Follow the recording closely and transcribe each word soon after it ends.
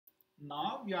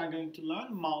Now we are going to learn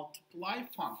multiply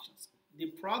functions. The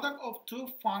product of two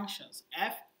functions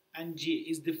f and g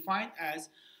is defined as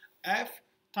f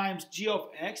times g of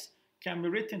x can be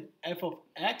written f of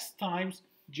x times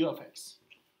g of x.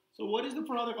 So what is the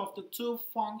product of the two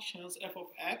functions f of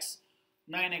x,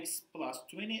 9x plus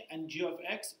 20, and g of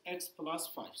x, x plus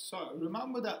 5? So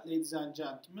remember that, ladies and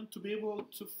gentlemen, to be able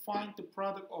to find the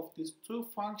product of these two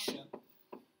functions,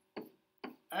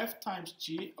 f times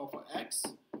g of x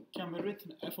can be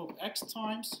written f of x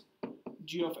times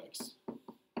g of x.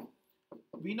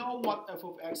 We know what f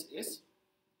of x is,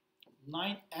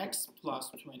 9x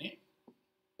plus 20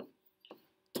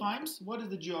 times, what is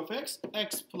the g of x?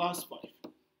 X plus 5.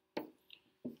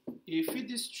 If we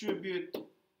distribute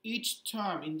each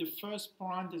term in the first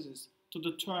parenthesis to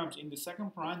the terms in the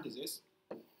second parenthesis,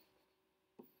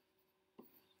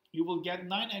 you will get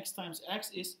 9x times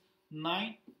x is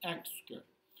 9x squared.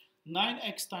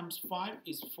 9x times 5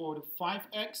 is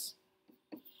 45x.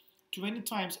 20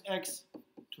 times x,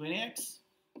 20x.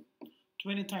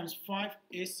 20 times 5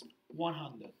 is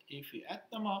 100. If you add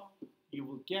them up, you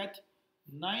will get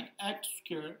 9x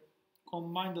squared,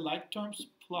 combine the like terms,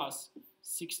 plus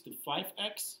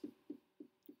 65x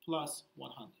plus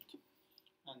 100.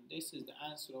 And this is the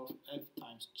answer of f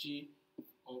times g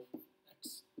of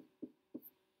x.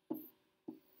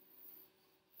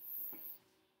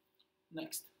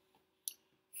 Next,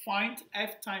 find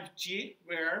f times g,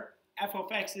 where f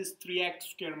of x is 3x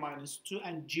squared minus 2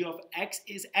 and g of x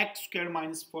is x squared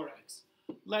minus 4x.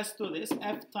 Let's do this.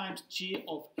 F times g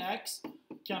of x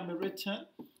can be written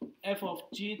f of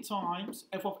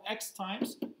x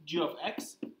times g of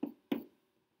x.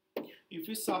 If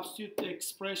we substitute the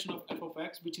expression of f of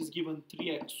x, which is given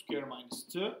 3x squared minus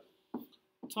 2,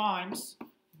 times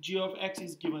g of x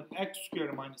is given x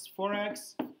squared minus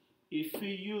 4x. If we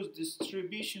use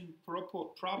distribution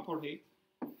property,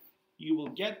 you will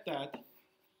get that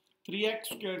 3x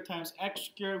squared times x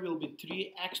squared will be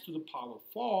 3x to the power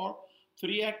 4.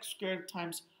 3x squared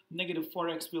times negative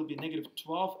 4x will be negative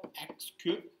 12x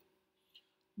cubed.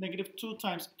 Negative 2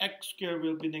 times x squared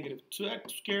will be negative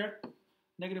 2x squared.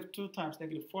 Negative 2 times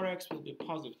negative 4x will be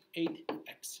positive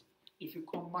 8x. If you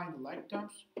combine the like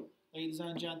terms, ladies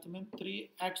and gentlemen,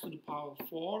 3x to the power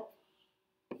 4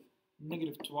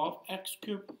 negative 12x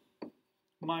cubed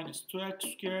minus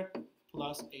 2x squared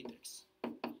plus 8x.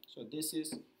 So this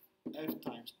is f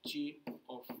times g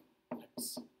of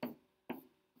x.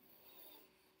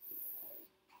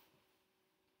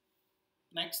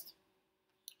 Next,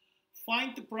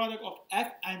 find the product of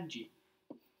f and g.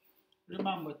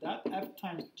 Remember that f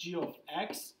times g of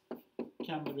x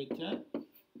can be written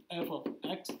f of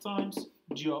x times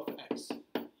g of x.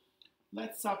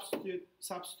 Let's substitute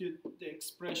the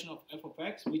expression of f of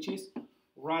x, which is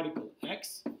radical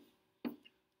x,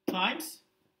 times,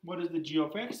 what is the g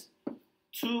of x?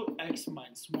 2x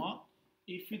minus 1.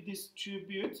 If you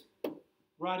distribute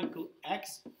radical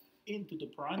x into the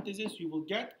parentheses, you will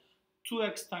get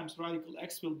 2x times radical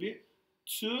x will be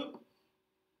 2x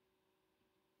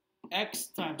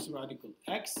times radical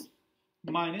x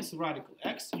minus radical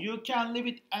x. You can leave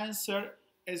it answer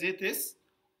as it is,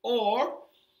 or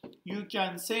you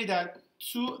can say that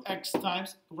 2x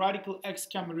times radical x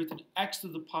can be written x to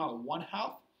the power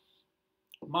 1/2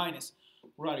 minus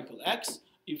radical x.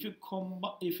 If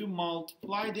you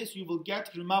multiply this, you will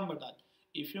get, remember that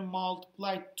if you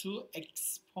multiply two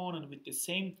exponents with the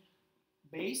same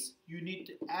base, you need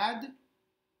to add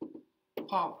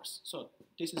powers. So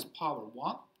this is power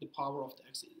 1, the power of the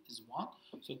x is 1.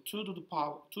 So 2 to the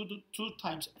power 2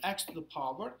 times x to the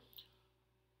power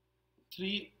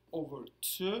 3 over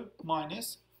 2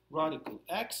 minus radical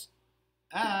x,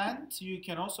 and you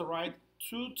can also write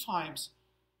 2 times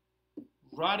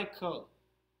radical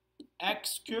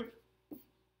x cubed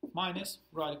minus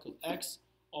radical x,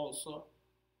 also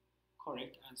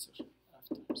correct answer, f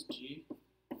times g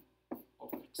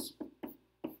of x.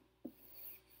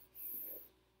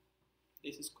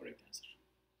 This is correct answer.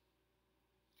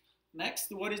 Next,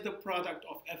 what is the product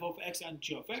of f of x and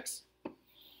g of x?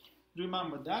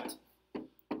 Remember that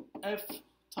f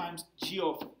times g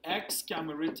of x can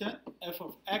be written f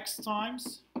of x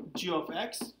times g of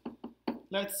x.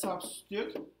 Let's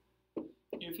substitute.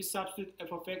 If you substitute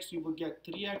f of x, you will get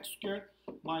 3x squared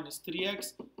minus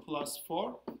 3x plus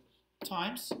 4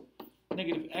 times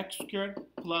negative x squared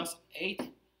plus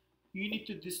 8. You need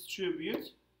to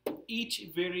distribute each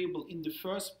variable in the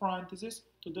first parenthesis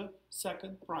to the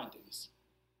second parenthesis.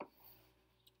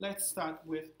 Let's start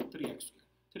with 3x squared.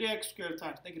 3x squared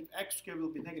times negative x squared will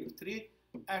be negative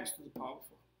 3x to the power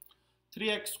 4.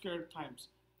 3x squared times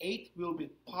 8 will be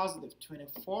positive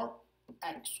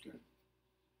 24x squared.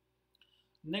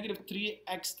 Negative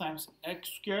 3x times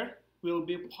x squared will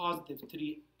be positive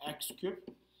 3x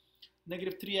cubed.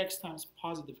 Negative 3x times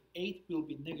positive 8 will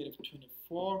be negative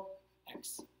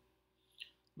 24x.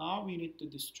 Now we need to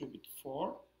distribute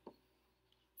 4.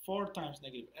 4 times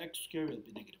negative x squared will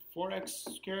be negative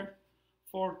 4x squared.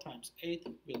 4 times 8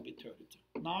 will be 32.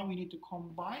 Now we need to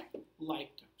combine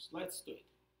like terms. Let's do it.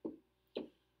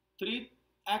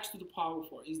 3x to the power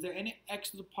 4. Is there any x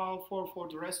to the power 4 for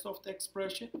the rest of the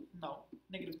expression? No.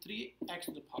 Negative 3x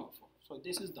to the power 4. So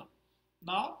this is done.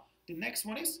 Now the next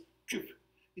one is cube.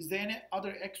 Is there any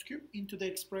other x cube into the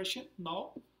expression?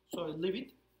 No. So leave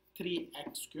it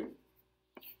 3x cubed.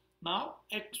 Now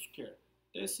x squared.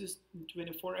 This is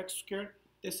 24x squared.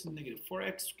 This is negative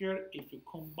 4x squared. If you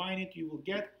combine it, you will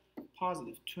get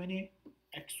positive 20x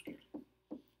squared.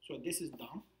 So this is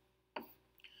done.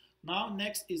 Now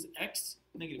next is x,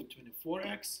 negative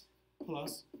 24x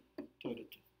plus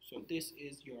 32. So this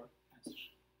is your answer.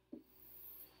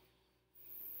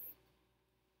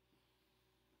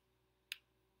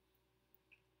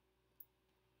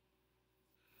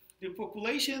 The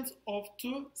populations of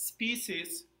two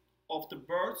species of the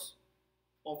birds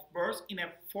in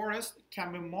a forest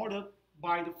can be modeled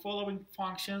by the following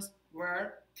functions,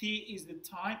 where t is the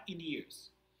time in years.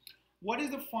 What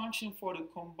is the function for the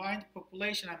combined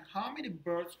population, and how many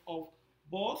birds of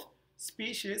both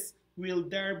species will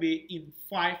there be in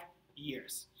 5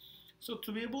 years? So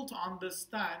to be able to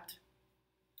understand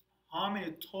how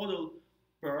many total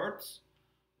birds,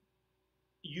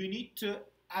 you need to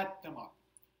add them up.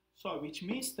 So which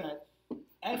means that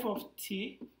f of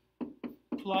t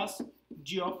plus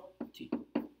g of t.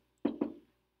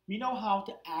 We know how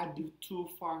to add the two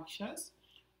functions.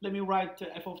 Let me write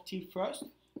the f of t first.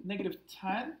 Negative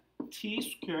 10t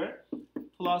squared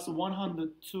plus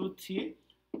 102t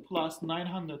plus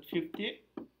 950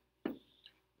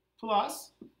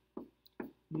 plus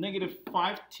negative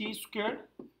 5t squared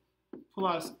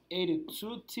plus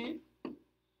 82t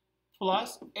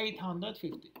plus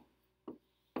 850.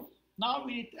 Now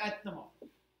we need to add them up.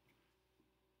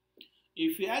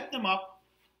 If you add them up,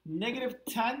 negative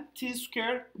 10t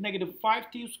squared, negative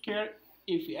 5t squared,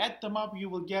 if you add them up, you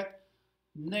will get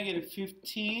negative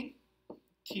 15t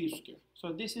squared.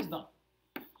 So this is done.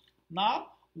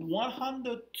 Now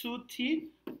 102t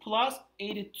plus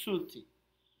 82t.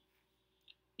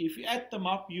 If you add them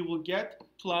up, you will get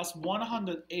plus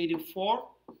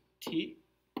 184t.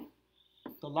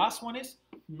 The last one is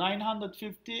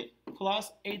 950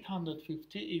 plus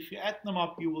 850. If you add them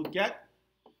up, you will get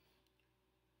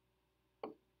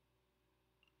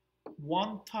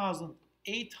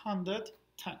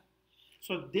 1810.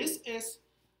 So this is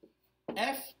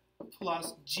f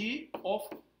plus g of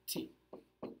t.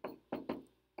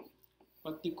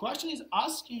 But the question is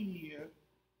asking you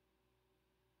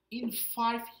in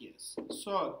 5 years.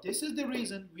 So this is the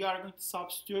reason we are going to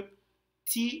substitute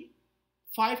t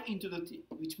 5 into the t,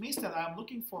 which means that I am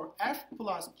looking for f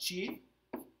plus g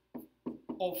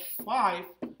of 5,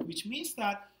 which means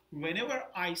that whenever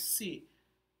I see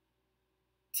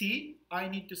t, I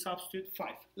need to substitute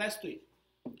 5. Let's do it.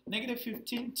 Negative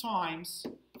 15 times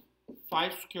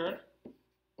 5 squared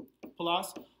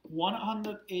plus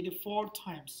 184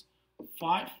 times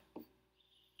 5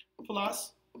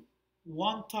 plus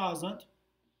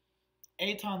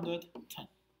 1810.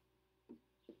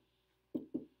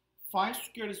 5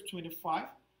 squared is 25.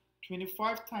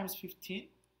 25 times 15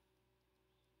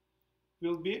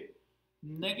 will be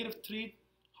negative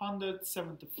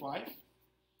 375.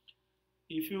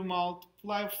 If you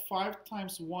multiply 5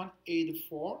 times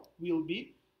 184 will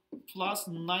be plus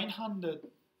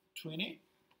 920.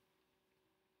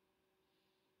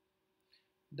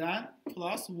 Then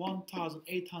plus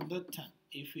 1810.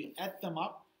 If we add them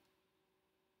up,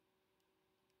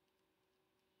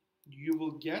 you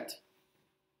will get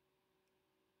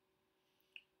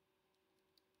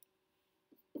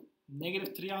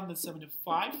negative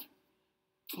 375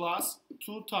 plus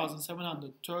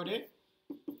 2730.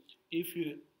 If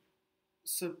you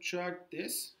subtract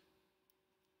this,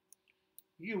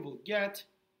 you will get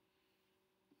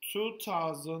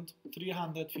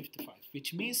 2355,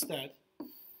 which means that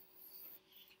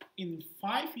in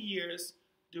 5 years,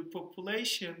 the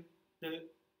population, the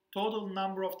total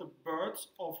number of the birds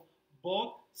of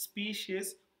both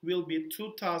species will be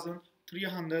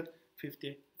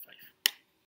 2355.